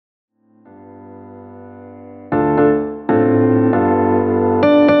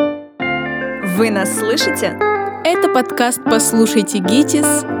Вы нас слышите? Это подкаст «Послушайте,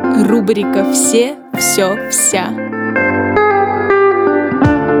 ГИТИС», рубрика «Все, все, вся».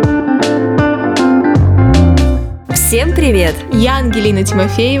 Всем привет! Я Ангелина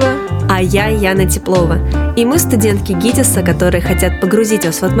Тимофеева. А я Яна Теплова. И мы студентки ГИТИСа, которые хотят погрузить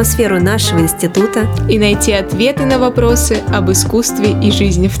вас в атмосферу нашего института И найти ответы на вопросы об искусстве и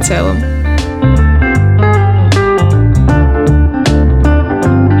жизни в целом.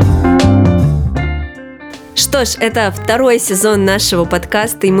 Что ж, это второй сезон нашего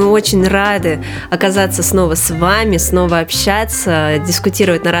подкаста, и мы очень рады оказаться снова с вами, снова общаться,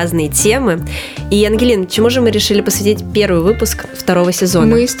 дискутировать на разные темы. И, Ангелина, чему же мы решили посвятить первый выпуск второго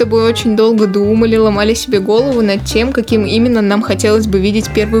сезона? Мы с тобой очень долго думали, ломали себе голову над тем, каким именно нам хотелось бы видеть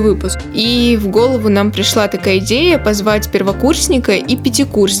первый выпуск. И в голову нам пришла такая идея позвать первокурсника и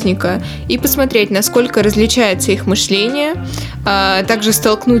пятикурсника и посмотреть, насколько различается их мышление, а также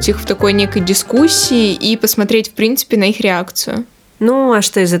столкнуть их в такой некой дискуссии и посмотреть, в принципе, на их реакцию. Ну, а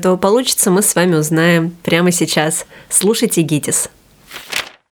что из этого получится, мы с вами узнаем прямо сейчас. Слушайте ГИТИС.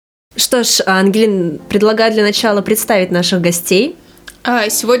 Что ж, Ангелин, предлагаю для начала представить наших гостей.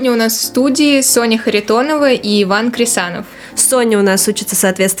 Сегодня у нас в студии Соня Харитонова и Иван Крисанов. Соня у нас учится,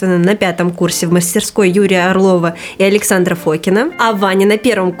 соответственно, на 5 курсе в мастерской Юрия Орлова и Александра Фокина, а Ваня на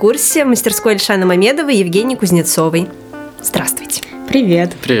 1 курсе в мастерской Ильшана Мамедова и Евгении Кузнецовой. Здравствуйте.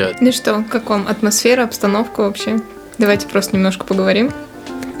 Привет. Привет. Ну что, как вам атмосфера, обстановка вообще? Давайте просто немножко поговорим.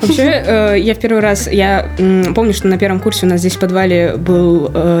 Вообще, я в первый раз, помню, что на 1 курсе у нас здесь в подвале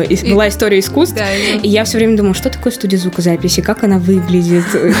была история искусств, Да, и я все время думала, что такое студия звукозаписи, как она выглядит.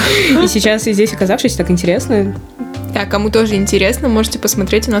 И сейчас, здесь оказавшись, так интересно. Да, кому тоже интересно, можете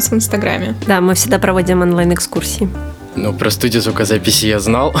посмотреть у нас в Инстаграме. Да, мы всегда проводим онлайн-экскурсии. Ну, про студию звукозаписи я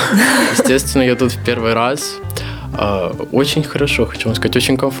знал. Естественно, я тут в первый раз. Очень хорошо, хочу вам сказать,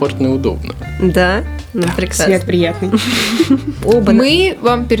 очень комфортно и удобно. Да? Ну, прекрасно. Свет приятный. Мы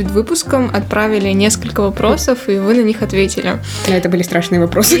вам перед выпуском отправили несколько вопросов, и вы на них ответили. Это были страшные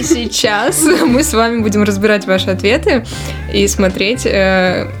вопросы. И сейчас мы с вами будем разбирать ваши ответы и смотреть,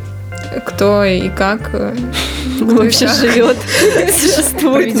 кто и как вообще живет,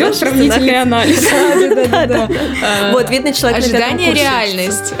 существует. Проведет сравнительный анализ. Да. Вот, видно, человек на 5 Ожидание, курсе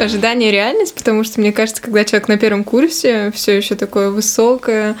реальность. Ожидание, реальность, потому что, мне кажется, когда человек на 1 курсе, все еще такое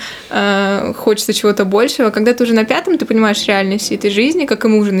высокое, хочется чего-то большего. Когда ты уже на 5, ты понимаешь реальность этой жизни, как и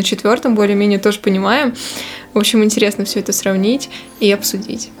мы уже на 4 более-менее тоже понимаем. В общем, интересно все это сравнить и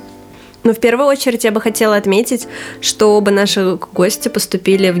обсудить. Ну, в первую очередь я бы хотела отметить, что оба наши гости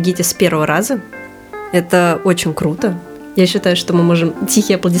поступили в ГИТИС с 1 раза. Это очень круто. Я считаю, что мы можем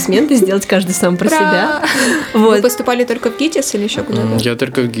тихие аплодисменты сделать каждый сам про себя. Вот. Вы поступали только в ГИТИС или еще куда-то? Я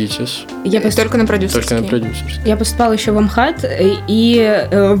только в ГИТИС. Только на продюсерский. Только на продюсерский. Я поступала еще в МХАТ и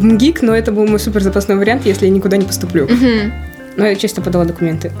в МГИК, но это был мой супер запасной вариант, если я никуда не поступлю. Но я чисто подала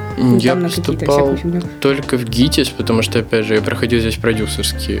документы. Я поступал только в ГИТИС, потому что, опять же, я проходил здесь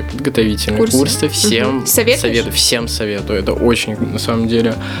продюсерские подготовительные курсы. Всем советую. Это очень, на самом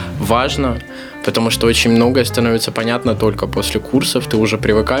деле, важно, потому что очень многое становится понятно только после курсов. Ты уже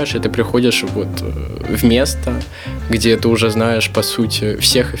привыкаешь, и ты приходишь вот в место, где ты уже знаешь, по сути,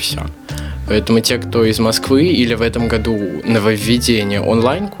 всех и вся. Поэтому те, кто из Москвы или в этом году нововведение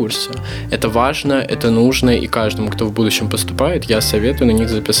онлайн-курса, это важно, это нужно, и каждому, кто в будущем поступает, я советую на них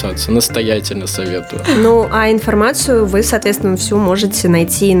записаться. Настоятельно советую. Ну, а информацию вы, соответственно, всю можете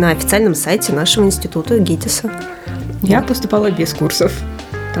найти на официальном сайте нашего института ГИТИСа. Я поступала без курсов,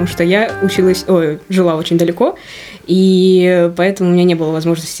 потому что я жила очень далеко, и поэтому у меня не было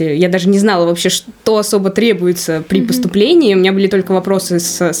возможности, я даже не знала вообще, что особо требуется при поступлении. У меня были только вопросы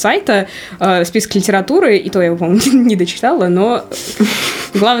с сайта, список литературы, и то я его, по-моему, не дочитала, но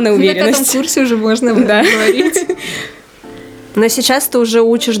главное уверенность. На 5 курсе уже можно говорить. Но сейчас ты уже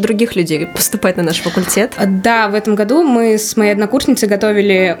учишь других людей поступать на наш факультет. Да, в этом году мы с моей однокурсницей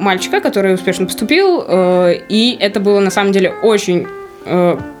готовили мальчика, который успешно поступил, и это было на самом деле очень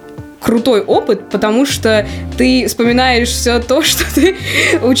крутой опыт, потому что ты вспоминаешь все то, что ты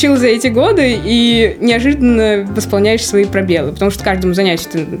учил за эти годы, и неожиданно восполняешь свои пробелы, потому что каждому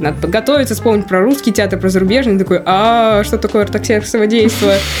занятию надо подготовиться, вспомнить про русский театр, про зарубежный, такой, что такое ортодоксальное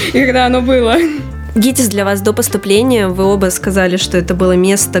действие, и когда оно было. ГИТИС для вас до поступления, вы оба сказали, что это было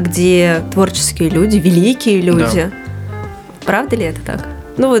место, где творческие люди, великие люди. Да. Правда ли это так?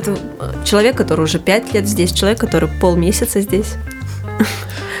 Ну вот человек, который уже 5 лет здесь, человек, который полмесяца здесь.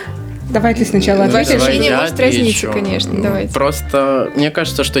 Давай ты сначала ответишь. Ощущения может разниться, конечно. Давайте. Просто мне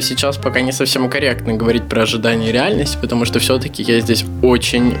кажется, что сейчас пока не совсем корректно говорить про ожидания и реальность, потому что все-таки я здесь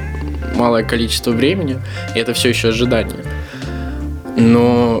очень малое количество времени, и это все еще ожидание.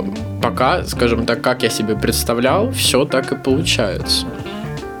 Но пока, скажем так, как я себе представлял, все так и получается.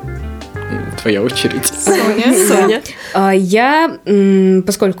 Твоя очередь. Соня. Я,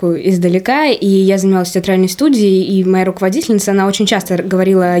 поскольку издалека, и я занималась в театральной студии, и моя руководительница, она очень часто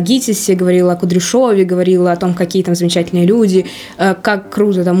говорила о Гитисе, говорила о Кудряшове, говорила о том, какие там замечательные люди, как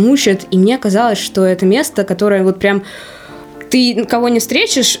круто там учат, и мне казалось, что это место, которое вот прям... Ты кого не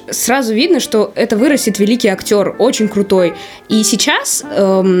встретишь, сразу видно, что это вырастет великий актер, очень крутой. И сейчас...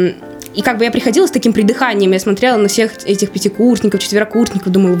 И как бы я приходила с таким придыханием, я смотрела на всех этих пятикурсников, четверокурсников,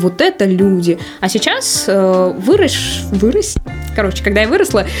 думала, вот это люди. А сейчас когда я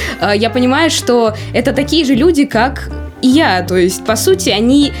выросла, я понимаю, что это такие же люди, как и я. То есть, по сути,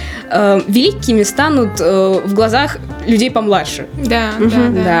 они великими станут в глазах людей помладше.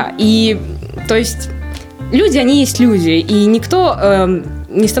 Да. И, то есть, люди, они есть люди. И никто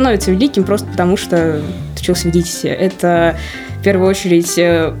не становится великим просто потому, что учился в Гитисе. Это, в первую очередь,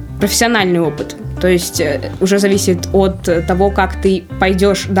 профессиональный опыт. То есть уже зависит от того, как ты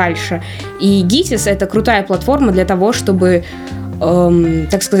пойдешь дальше. И ГИТИС — это крутая платформа для того, чтобы,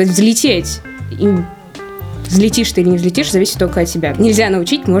 так сказать, взлететь. И взлетишь ты или не взлетишь, зависит только от тебя. Нельзя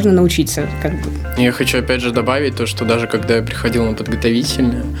научить, можно научиться. Как бы. Я хочу опять же добавить то, что даже когда я приходил на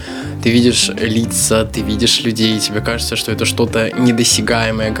подготовительное, ты видишь лица, ты видишь людей, и тебе кажется, что это что-то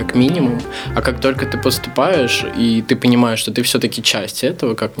недосягаемое как минимум, а как только ты поступаешь, и ты понимаешь, что ты все-таки часть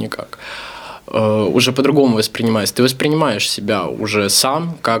этого, как-никак, уже по-другому воспринимается. Ты воспринимаешь себя уже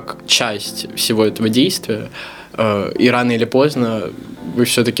сам как часть всего этого действия, и рано или поздно вы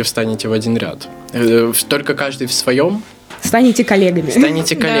все-таки встанете в один ряд. Только каждый в своем. Станете коллегами.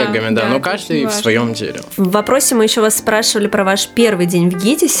 Да, но каждый в своем деле. В вопросе мы еще вас спрашивали про ваш первый день в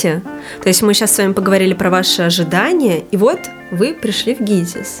ГИТИСе. То есть мы сейчас с вами поговорили про ваши ожидания, и вот вы пришли в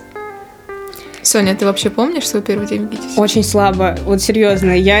ГИТИС. Соня, ты вообще помнишь свой первый день в ГИТИСе? Очень слабо, вот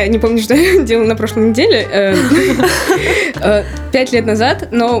серьезно. Я не помню, что я делала на прошлой неделе, 5 лет назад,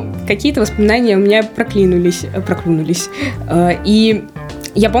 но какие-то воспоминания у меня проклюнулись. И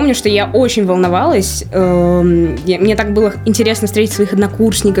я помню, что я очень волновалась. Мне так было интересно встретить своих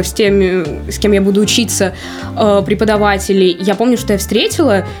однокурсников, с кем я буду учиться, преподавателей. Я помню, что я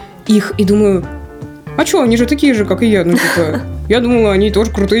встретила их и думаю, а что, они же такие же, как и я. Я думала, они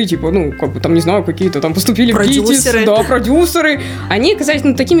тоже крутые, не знаю, какие-то там поступили продюсеры. в ГИТИС. Да, продюсеры. Они оказались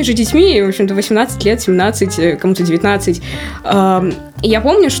такими же детьми, в общем-то, 18 лет, 17, кому-то 19. И я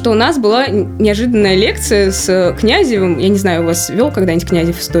помню, что у нас была неожиданная лекция с Князевым. Я не знаю, у вас вел когда-нибудь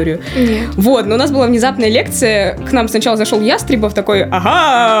Князев историю? Нет. Вот, но у нас была внезапная лекция. К нам сначала зашел Ястребов, такой,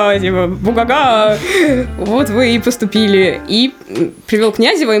 ага, бугага, вот вы и поступили. И привел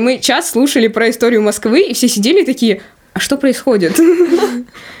Князева, и мы час слушали про историю Москвы, и все сидели такие... А что происходит?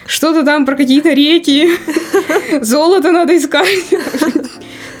 Что-то там про какие-то реки, золото надо искать.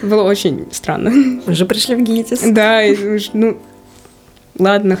 Было очень странно. Уже пришли в ГИТИС. Да,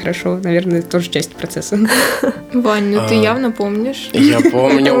 ладно, хорошо, наверное, это тоже часть процесса. Вань, ты явно помнишь. Я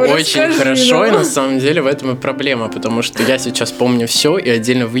помню очень хорошо, и на самом деле в этом и проблема, потому что я сейчас помню все, и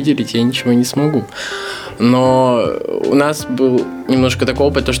отдельно выделить я ничего не смогу. Но у нас был немножко такой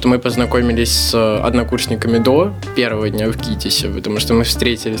опыт, то, что мы познакомились с однокурсниками до первого дня в ГИТИСе, потому что мы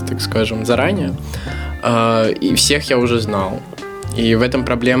встретились, так скажем, заранее, и всех я уже знал. И в этом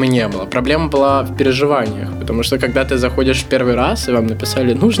проблемы не было. Проблема была в переживаниях, потому что когда ты заходишь в первый раз, и вам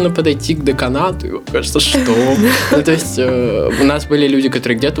написали, нужно подойти к деканату, и кажется, что? То есть у нас были люди,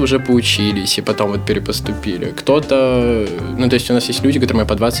 которые где-то уже поучились, и потом вот перепоступили. Кто-то, то есть у нас есть люди, которым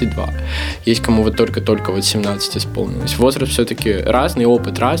по 22, есть кому вот только-только вот 17 исполнилось. Возраст все-таки разный,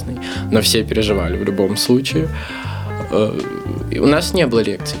 опыт разный, но все переживали в любом случае. У нас не было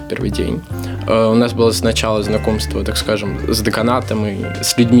лекций в первый день. У нас было сначала знакомство, так скажем, с деканатом и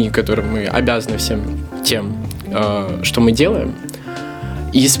с людьми, которым мы обязаны всем тем, что мы делаем,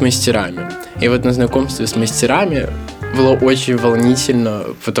 и с мастерами. И вот на знакомстве с мастерами было очень волнительно,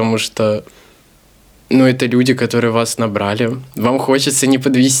 потому что это люди, которые вас набрали. Вам хочется не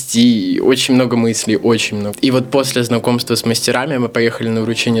подвести. Очень много мыслей, очень много. И вот после знакомства с мастерами мы поехали на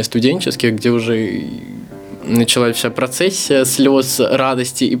вручение студенческих, где уже началась вся процессия слез,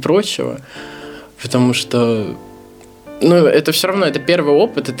 радости и прочего. Потому что это все равно, это первый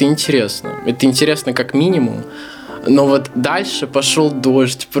опыт, это интересно. Это интересно как минимум. Но вот дальше пошел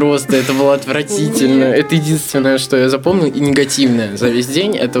дождь, просто это было отвратительно. Это единственное, что я запомнил, и негативное за весь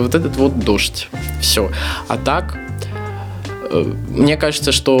день, это вот этот вот дождь. Все. А так, Мне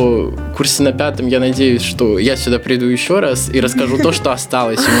кажется, что в курсе на 5 я надеюсь, что я сюда приду еще раз и расскажу то, что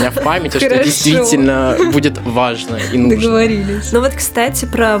осталось у меня в памяти, что действительно будет важно и нужно. Договорились. Ну вот, кстати,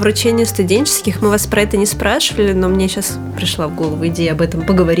 про вручение студенческих, мы вас про это не спрашивали, но мне сейчас пришла в голову идея об этом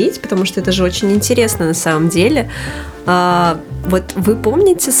поговорить, потому что это же очень интересно на самом деле. Вот вы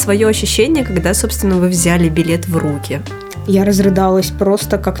помните свое ощущение, когда, собственно, вы взяли билет в руки? Я разрыдалась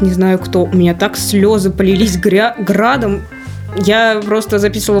просто, как не знаю кто. У меня так слезы полились градом. Я просто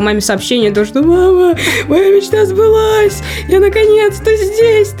записывала маме сообщение, то, что «Мама, моя мечта сбылась! Я наконец-то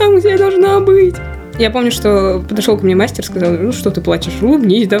здесь, там, где я должна быть!» Я помню, что подошел ко мне мастер, сказал: «Ну что ты плачешь?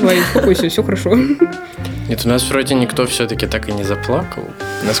 Улыбнись, давай, успокойся, все хорошо». Нет, у нас вроде никто все-таки так и не заплакал,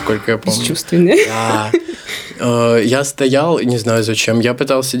 насколько я помню. Бесчувственный. Да. Я стоял, не знаю зачем, я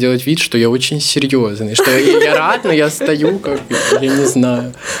пытался делать вид, что я очень серьезный, что я рад, но я стою, как, я не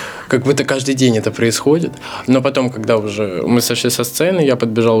знаю, как будто каждый день это происходит. Но потом, когда уже мы сошли со сцены, я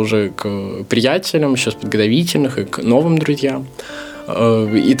подбежал уже к приятелям, еще с подготовительных, и к новым друзьям.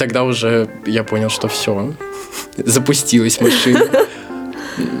 И тогда уже я понял, что все, запустилась машина.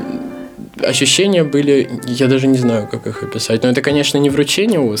 Ощущения были, я даже не знаю, как их описать. Но это, конечно, не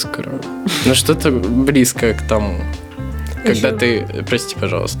вручение Оскара, но что-то близкое к тому. Когда ты, прости,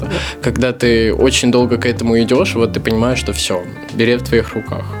 пожалуйста, когда ты очень долго к этому идешь, вот ты понимаешь, что все, билет в твоих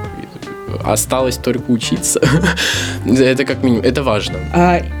руках. Осталось только учиться. Это как минимум, это важно.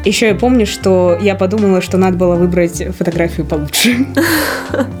 Еще я помню, что я подумала, что надо было выбрать фотографию получше.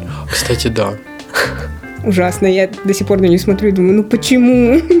 Кстати, да. Ужасно. Я до сих пор на нее смотрю и думаю, ну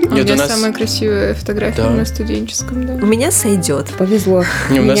почему? У меня самая красивая фотография на студенческом, да. У меня сойдет. Повезло.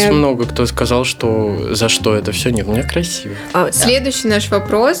 У нас много кто сказал, что за что это все. Нет, у меня красиво. Следующий наш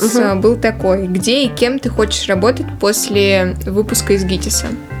вопрос был такой. Где и кем ты хочешь работать после выпуска из Гитиса?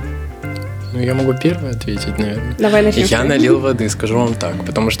 Ну, я могу первый ответить, наверное. Давай начнем. Я налил воды, скажу вам так,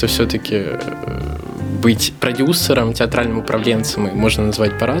 потому что все-таки быть продюсером, театральным управленцем можно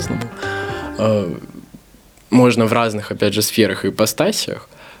назвать по-разному. Можно в разных, опять же, сферах и ипостасях.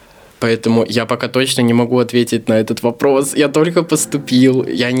 Поэтому я пока точно не могу ответить на этот вопрос. Я только поступил,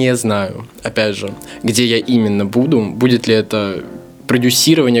 я не знаю, опять же, где я именно буду. Будет ли это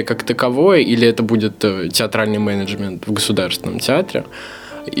продюсирование как таковое, или это будет театральный менеджмент в государственном театре.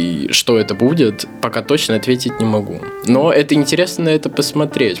 И что это будет, пока точно ответить не могу. Но это интересно на это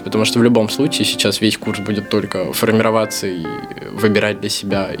посмотреть, потому что в любом случае сейчас весь курс будет только формироваться и выбирать для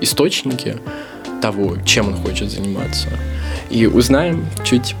себя источники того, чем он хочет заниматься. И узнаем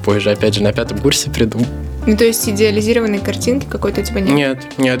чуть позже. Опять же, на 5 курсе приду. Ну, то есть идеализированной картинки какой-то у тебя нет?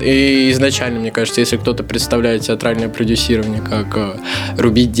 Нет. И изначально, мне кажется, если кто-то представляет театральное продюсирование как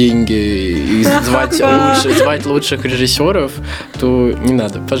рубить деньги и звать лучших режиссеров, то не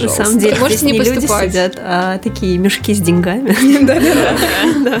надо, пожалуйста. На самом деле, можете не люди сидят, а такие мешки с деньгами.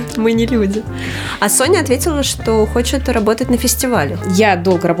 Да, мы не люди. А Соня ответила, что хочет работать на фестивале. Я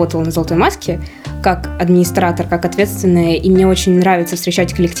долго работала на «Золотой маске» как администратор, как ответственная, и мне очень нравится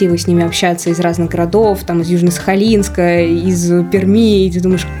встречать коллективы, с ними общаться из разных городов, там из Южно-Сахалинска, из Перми, и ты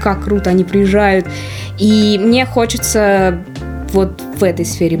думаешь, как круто они приезжают. И мне хочется вот в этой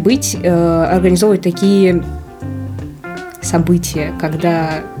сфере быть, организовывать такие события,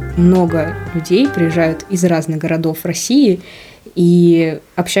 когда много людей приезжают из разных городов России и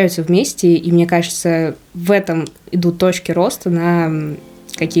общаются вместе, и мне кажется, в этом идут точки роста на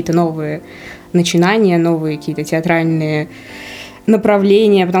какие-то новые начинания, новые какие-то театральные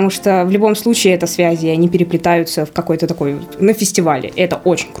направления, потому что в любом случае это связи, они переплетаются в какой-то такой, на фестивале. Это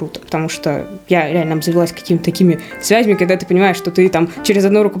очень круто, потому что я реально обзавелась какими-то такими связями, когда ты понимаешь, что ты там через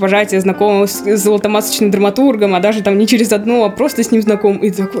одно рукопожатие знаком с золотомасочным драматургом, а даже там не через одно, а просто с ним знаком, и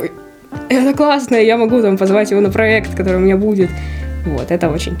ты такой, это классно, я могу там позвать его на проект, который у меня будет. Вот, это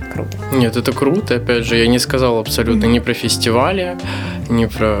очень круто. Нет, это круто, опять же, я не сказал абсолютно ни про фестивали, ни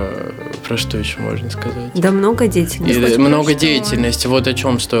про что еще можно сказать? Да, много деятельности. Много деятельности, вот о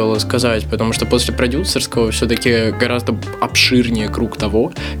чем стоило сказать, потому что после продюсерского все-таки гораздо обширнее круг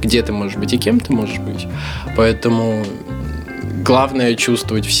того, где ты можешь быть и кем ты можешь быть. Поэтому главное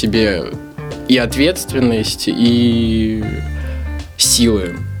чувствовать в себе и ответственность, и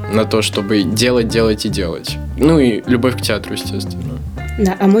силы на то, чтобы делать и делать. Ну и любовь к театру, естественно.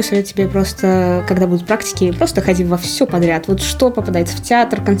 Да, а мой совет тебе просто, когда будут практики, просто ходи во все подряд. Вот что попадается в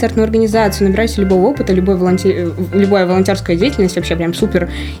театр, концертную организацию, набирайся любого опыта, любая волонтерская деятельность вообще прям супер.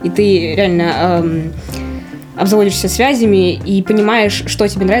 И ты реально обзаводишься связями и понимаешь, что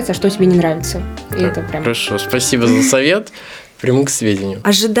тебе нравится, а что тебе не нравится. И это прям... Хорошо, спасибо за совет. Приму к сведению.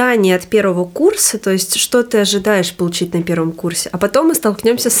 Ожидания от первого курса, то есть что ты ожидаешь получить на первом курсе, а потом мы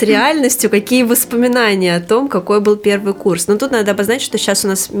столкнемся с реальностью, какие воспоминания о том, какой был первый курс. Но тут надо обозначить, что сейчас у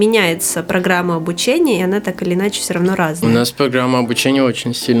нас меняется программа обучения, и она так или иначе все равно разная. У нас программа обучения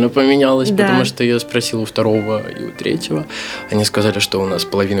очень сильно поменялась, потому что я спросил у второго и у третьего. Они сказали, что у нас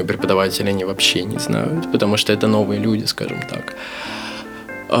половину преподавателей они вообще не знают, потому что это новые люди, скажем так.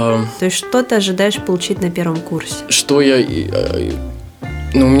 То есть что ты ожидаешь получить на первом курсе? Что я...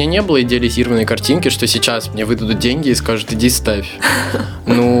 у меня не было идеализированной картинки, что сейчас мне выдадут деньги и скажут, иди ставь.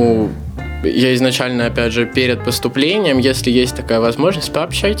 Я изначально, опять же, перед поступлением, если есть такая возможность,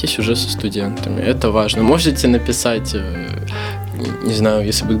 пообщайтесь уже со студентами. Это важно. Можете написать, не знаю,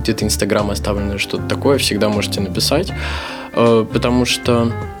 если будет где-то Инстаграм оставлено, что-то такое, всегда можете написать, потому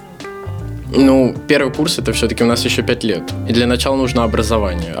что первый курс это все-таки у нас еще 5 лет. И для начала нужно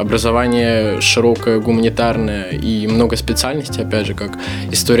образование. Образование широкое, гуманитарное и много специальностей, опять же, как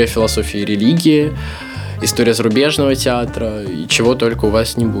история, философия и религии, история зарубежного театра и чего только у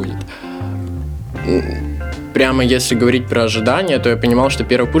вас не будет. Прямо если говорить про ожидания, то я понимал, что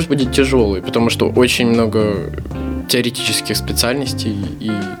первый курс будет тяжелый, потому что очень много теоретических специальностей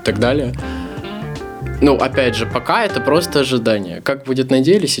и так далее. Опять же, пока это просто ожидание. Как будет на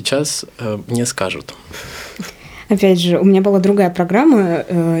деле, сейчас мне скажут. Опять же, у меня была другая программа,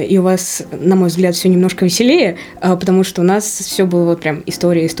 и у вас, на мой взгляд, все немножко веселее, потому что у нас все было вот прям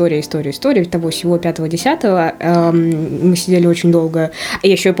история, того всего 5-10. Мы сидели очень долго.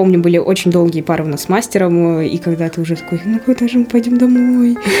 Я еще помню, были очень долгие пары у нас с мастером, и когда ты уже такой, когда же мы пойдем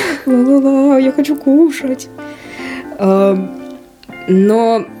домой? Ла-ла-ла, я хочу кушать.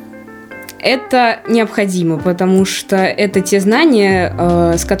 Но это необходимо, потому что это те знания,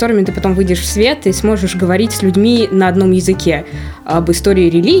 с которыми ты потом выйдешь в свет и сможешь говорить с людьми на одном языке. Об истории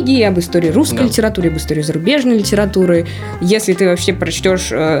религии, об истории русской литературы, об истории зарубежной литературы. Если ты вообще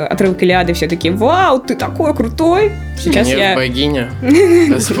прочтешь отрывок Илиады, все такие, вау, ты такой крутой. Сейчас я богиня,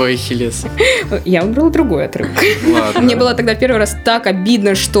 свой Ахиллес. Я выбрала другой отрывок. Мне было тогда первый раз так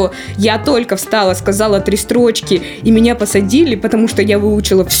обидно, что я только встала, сказала 3 строчки, и меня посадили, потому что я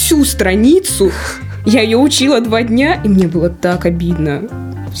выучила всю страницу. Я ее учила 2 дня, и мне было так обидно.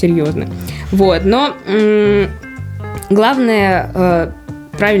 Серьезно. Но главное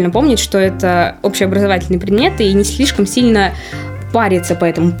правильно помнить, что это общеобразовательные предметы, и не слишком сильно париться по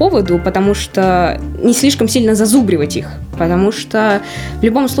этому поводу, потому что не слишком сильно зазубривать их, потому что в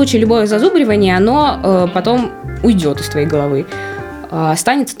любом случае любое зазубривание, оно потом уйдет из твоей головы.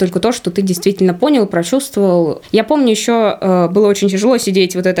 Останется только то, что ты действительно понял, прочувствовал. Я помню, еще было очень тяжело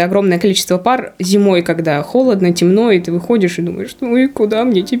сидеть вот это огромное количество пар зимой, когда холодно, темно, и ты выходишь и думаешь, и куда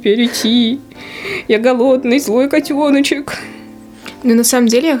мне теперь идти? Я голодный, злой котеночек. На самом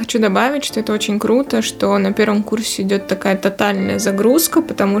деле я хочу добавить, что это очень круто, что на первом курсе идет такая тотальная загрузка,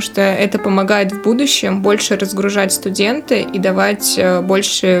 потому что это помогает в будущем больше разгружать студента и давать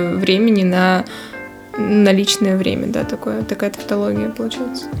больше времени на личное время, такая тавтология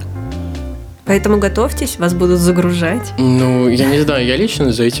получается. Поэтому готовьтесь, вас будут загружать. Я не знаю, я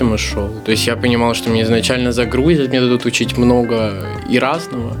лично за этим и шел. То есть я понимал, что меня изначально загрузят, мне дадут учить много и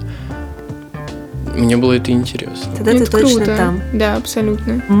разного. Мне было это интересно. Тогда это ты точно круто. Там. Да,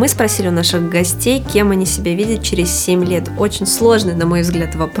 абсолютно. Мы спросили у наших гостей, кем они себя видят через 7 лет. Очень сложный, на мой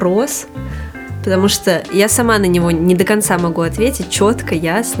взгляд, вопрос, потому что я сама на него не до конца могу ответить четко,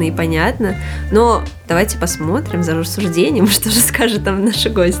 ясно и понятно. Но давайте посмотрим за рассуждением, что же скажут там наши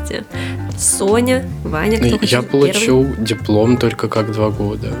гости. Соня, Ваня, кто хочет Я получил диплом только как 2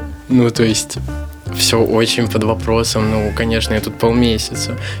 года. То есть все очень под вопросом. Конечно, я тут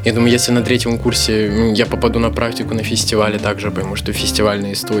полмесяца. Я думаю, если на 3-м курсе я попаду на практику на фестивале, также пойму, что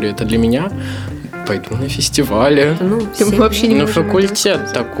фестивальная история это для меня. Пойду на фестивале. Вообще не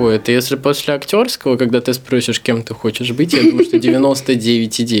факультет такой. Это если после актерского, когда ты спросишь, кем ты хочешь быть, я думаю, что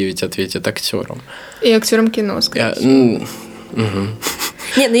 99,9 ответят актером. И актером кино, скорее.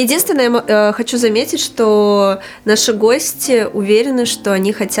 Единственное, я хочу заметить, что наши гости уверены, что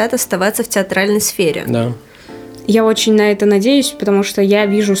они хотят оставаться в театральной сфере. Да. Я очень на это надеюсь, потому что я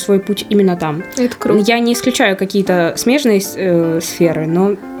вижу свой путь именно там. Это круто. Я не исключаю какие-то смежные сферы,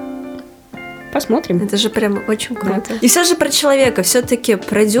 но посмотрим. Это же прям очень круто. Да. И все же про человека. Все-таки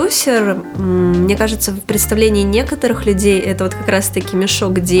продюсер, мне кажется, в представлении некоторых людей это вот как раз-таки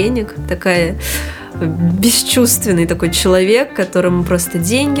мешок денег, такая бесчувственный такой человек, которому просто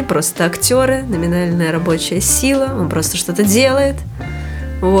деньги, просто актеры, номинальная рабочая сила, он просто что-то делает.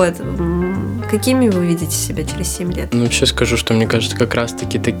 Какими вы видите себя через 7 лет? Вообще скажу, что мне кажется, как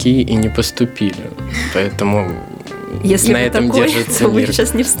раз-таки такие и не поступили. Поэтому если на этом такой, держится мир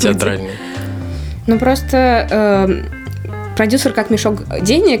сейчас не театральный. Просто продюсер как мешок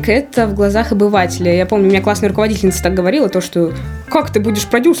денег — это в глазах обывателя. Я помню, у меня классная руководительница так говорила, то, что как ты будешь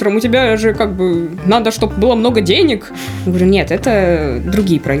продюсером, у тебя же как бы надо, чтобы было много денег. Я говорю, нет, это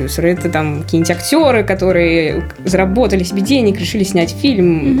другие продюсеры, это там какие-нибудь актеры, которые заработали себе денег, решили снять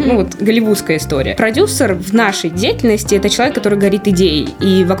фильм, ну вот голливудская история. Продюсер в нашей деятельности — это человек, который горит идеей,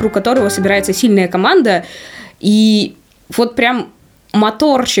 и вокруг которого собирается сильная команда, и вот прям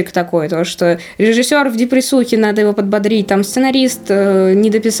моторчик такой, то, что режиссер в депрессухе, надо его подбодрить, там сценарист не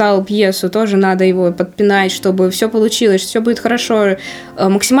дописал пьесу, тоже надо его подпинать, чтобы все получилось, все будет хорошо,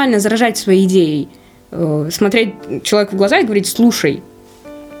 максимально заражать своей идеей, смотреть человеку в глаза и говорить: слушай,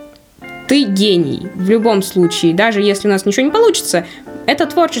 ты гений в любом случае, даже если у нас ничего не получится, это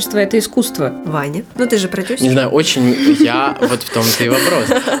творчество, это искусство. Ваня, ну ты же продюсер. Не знаю, очень... Я... Вот в том-то и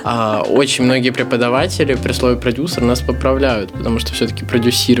вопрос. Очень многие преподаватели при слове продюсер нас поправляют, потому что все-таки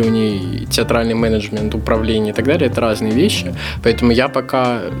продюсирование, театральный менеджмент, управление и так далее — это разные вещи. Поэтому я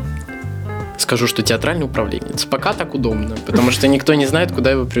пока скажу, что театральный управленец. Пока так удобно, потому что никто не знает,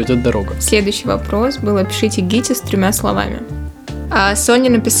 куда его приведет дорога. Следующий вопрос был: опишите ГИТИС 3 словами. А Соня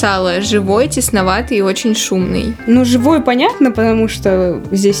написала: живой, тесноватый и очень шумный. Ну, живой понятно, потому что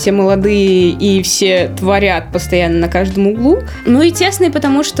здесь все молодые и все творят постоянно на каждом углу. Ну и тесный,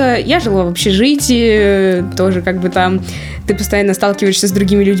 потому что я жила в общежитии, тоже как бы там ты постоянно сталкиваешься с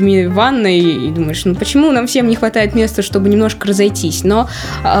другими людьми в ванной и думаешь, ну почему нам всем не хватает места, чтобы немножко разойтись. Но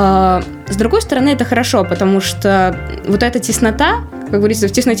с другой стороны, это хорошо, потому что вот эта теснота, как говорится,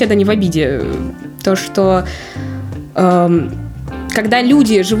 в тесноте да не в обиде. То, что... когда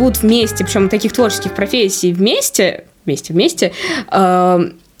люди живут вместе, причем таких творческих профессий вместе,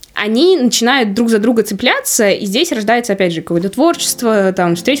 они начинают друг за друга цепляться, и здесь рождается, опять же, какое-то творчество,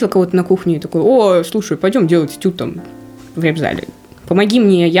 там, встретил кого-то на кухне и такой: о, слушай, пойдем делать этюд там в реп-зале, помоги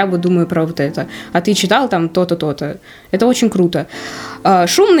мне, я вот думаю про вот это, а ты читал там то-то, то-то. Это очень круто.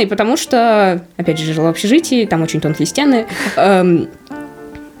 Шумный, потому что, опять же, жила в общежитии, там очень тонкие стены,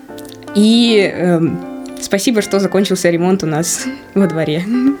 спасибо, что закончился ремонт у нас во дворе.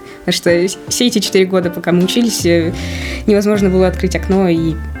 Потому что все эти 4 года, пока мы учились, невозможно было открыть окно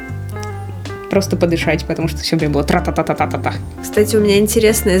и просто подышать, потому что все время было тра-та-та-та-та-та. Кстати, у меня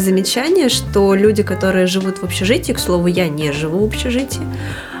интересное замечание, что люди, которые живут в общежитии, к слову, я не живу в общежитии,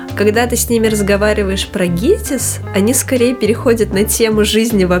 когда ты с ними разговариваешь про ГИТИС, они скорее переходят на тему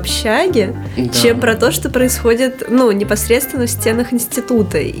жизни в общаге, чем про то, что происходит, непосредственно в стенах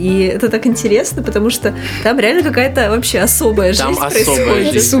института. И это так интересно, потому что там реально какая-то вообще особая жизнь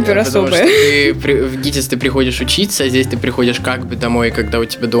происходит. Жизнь, супер особая. В ГИТИС ты приходишь учиться, а здесь ты приходишь как бы домой, когда у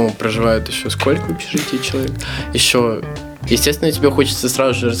тебя дома проживают еще сколько в общежитии человек? Еще, естественно, тебе хочется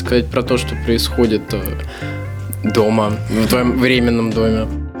сразу же рассказать про то, что происходит дома, в твоем временном доме.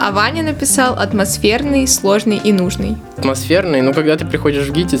 А Ваня написал: атмосферный, сложный и нужный. Атмосферный, когда ты приходишь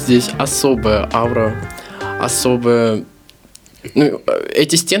в ГИТИС, здесь особая аура, особая...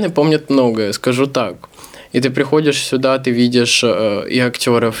 эти стены помнят многое, скажу так. И ты приходишь сюда, ты видишь и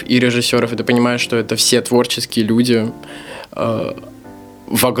актеров, и режиссеров, и ты понимаешь, что это все творческие люди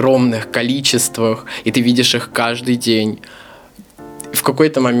в огромных количествах, и ты видишь их каждый день. В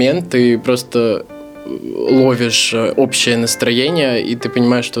какой-то момент ты просто ловишь общее настроение, и ты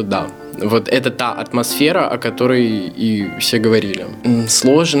понимаешь, что да, вот это та атмосфера, о которой и все говорили.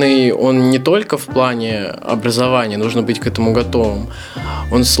 Сложный он не только в плане образования, нужно быть к этому готовым.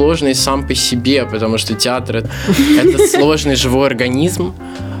 Он сложный сам по себе, потому что театр — это сложный живой организм,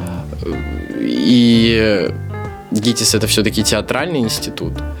 и ГИТИС — это все-таки театральный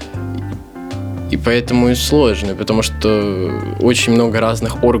институт. И поэтому и сложный, потому что очень много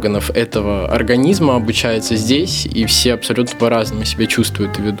разных органов этого организма обучается здесь, и все абсолютно по-разному себя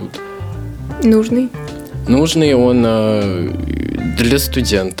чувствуют и ведут. Нужный? Нужный он для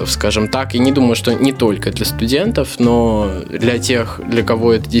студентов, скажем так. И не думаю, что не только для студентов, но для тех, для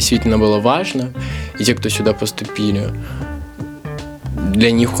кого это действительно было важно, и те, кто сюда поступили,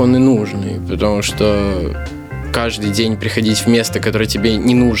 для них он и нужный, потому что каждый день приходить в место, которое тебе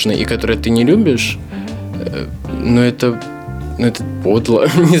не нужно и которое ты не любишь, это подло,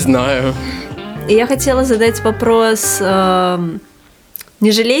 не знаю. Я хотела задать вопрос,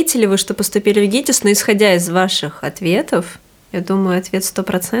 не жалеете ли вы, что поступили в ГИТИС, но исходя из ваших ответов, я думаю, ответ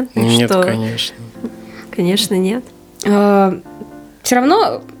 100%. Нет, что... конечно. Конечно, нет. Все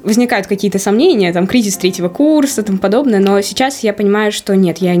равно возникают какие-то сомнения, там, кризис 3-го курса и тому подобное, но сейчас я понимаю, что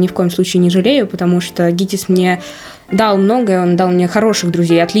нет, я ни в коем случае не жалею, потому что ГИТИС мне дал многое, он дал мне хороших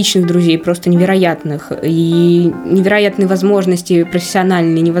друзей, отличных друзей, просто невероятных, и невероятные возможности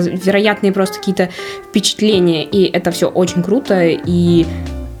профессиональные, невероятные просто какие-то впечатления, и это все очень круто, и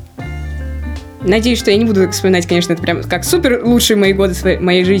Надеюсь, что я не буду так вспоминать, конечно, это прям как супер лучшие мои годы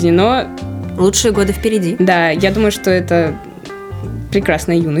моей жизни, но... Лучшие годы впереди. Да, я думаю, что это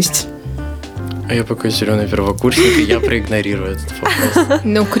прекрасная юность. А я пока зеленый первокурсник, и я проигнорирую этот вопрос.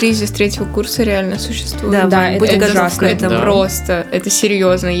 Но кризис третьего курса реально существует. Да, это ужасно. Это просто, это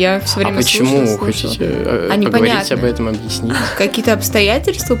серьезно. Я все время почему? Хотите поговорить об этом, объяснить? Какие-то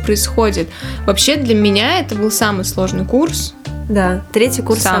обстоятельства происходят. Вообще для меня это был самый сложный курс. Да, третий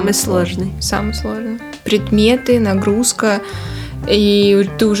курс самый сложный. Самый сложный. Предметы, нагрузка. И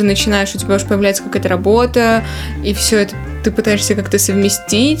ты уже начинаешь, у тебя уже появляется какая-то работа, и все это ты пытаешься как-то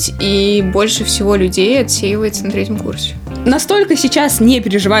совместить, и больше всего людей отсеивается на третьем курсе. Настолько сейчас не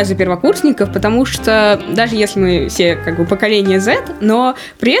переживаю за первокурсников, потому что даже если мы все как бы поколение Z, но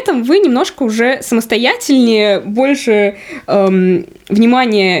при этом вы немножко уже самостоятельнее, больше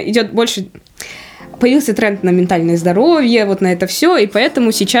внимания идет больше... Появился тренд на ментальное здоровье, вот на это все, и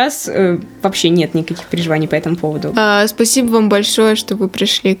поэтому сейчас вообще нет никаких переживаний по этому поводу. Спасибо вам большое, что вы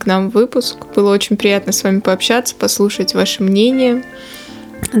пришли к нам в выпуск. Было очень приятно с вами пообщаться, послушать ваше мнение.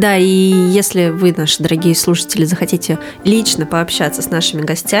 Да, и если вы, наши дорогие слушатели, захотите лично пообщаться с нашими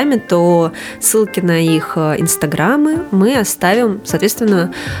гостями, то ссылки на их инстаграмы мы оставим,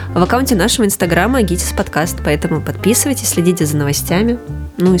 соответственно, в аккаунте нашего инстаграма Гитис подкаст. Поэтому подписывайтесь, следите за новостями.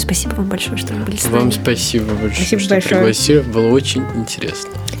 Ну и спасибо вам большое, что вы были с нами. Вам спасибо большое, спасибо что большое. Пригласили. Было очень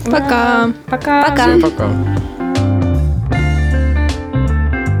интересно. Пока. Пока. Всем пока.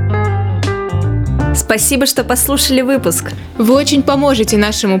 Спасибо, что послушали выпуск. Вы очень поможете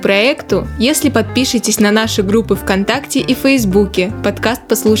нашему проекту, если подпишетесь на наши группы ВКонтакте и Фейсбуке «Подкаст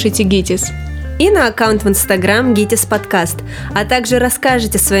Послушайте Гитис». И на аккаунт в Инстаграм Гитис подкаст, а также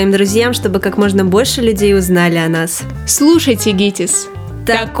расскажите своим друзьям, чтобы как можно больше людей узнали о нас. Слушайте Гитис.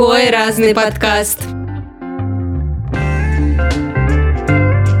 Такой разный подкаст.